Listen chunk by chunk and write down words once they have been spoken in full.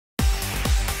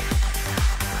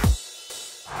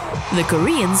The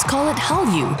Koreans call it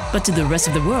Hallyu, but to the rest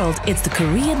of the world, it's the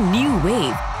Korean new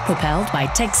wave, propelled by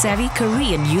tech-savvy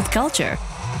Korean youth culture.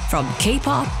 From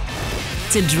K-pop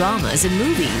to dramas and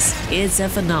movies, it's a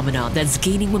phenomenon that's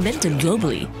gaining momentum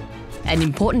globally. An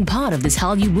important part of this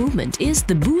Hallyu movement is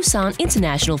the Busan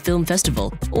International Film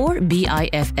Festival, or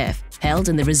BIFF, held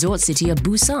in the resort city of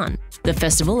Busan. The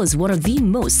festival is one of the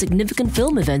most significant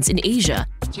film events in Asia.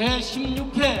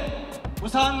 제16회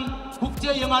부산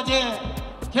국제영화제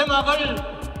개막을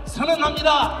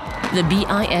선언합니다. The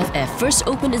BIFF first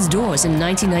opened its doors in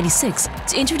 1996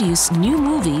 to introduce new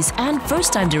movies and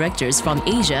first-time directors from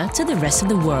Asia to the rest of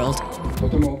the world.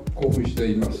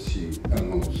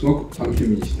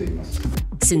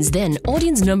 Since then,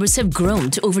 audience numbers have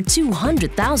grown to over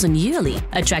 200,000 yearly,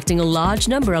 attracting a large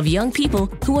number of young people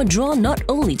who are drawn not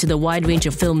only to the wide range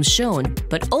of films shown,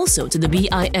 but also to the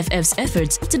BIFF's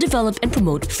efforts to develop and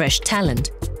promote fresh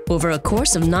talent. Over a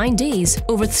course of 9 days,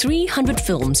 over 300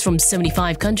 films from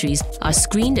 75 countries are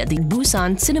screened at the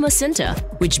Busan Cinema Center,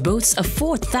 which boasts a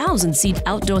 4,000-seat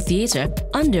outdoor theater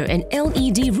under an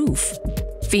LED roof.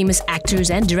 Famous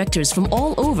actors and directors from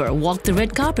all over walk the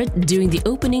red carpet during the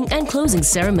opening and closing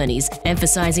ceremonies,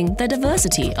 emphasizing the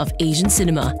diversity of Asian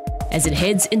cinema. As it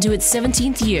heads into its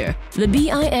 17th year, the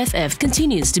BIFF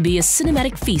continues to be a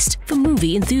cinematic feast for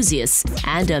movie enthusiasts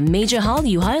and a major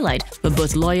Hallyu highlight for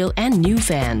both loyal and new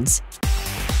fans.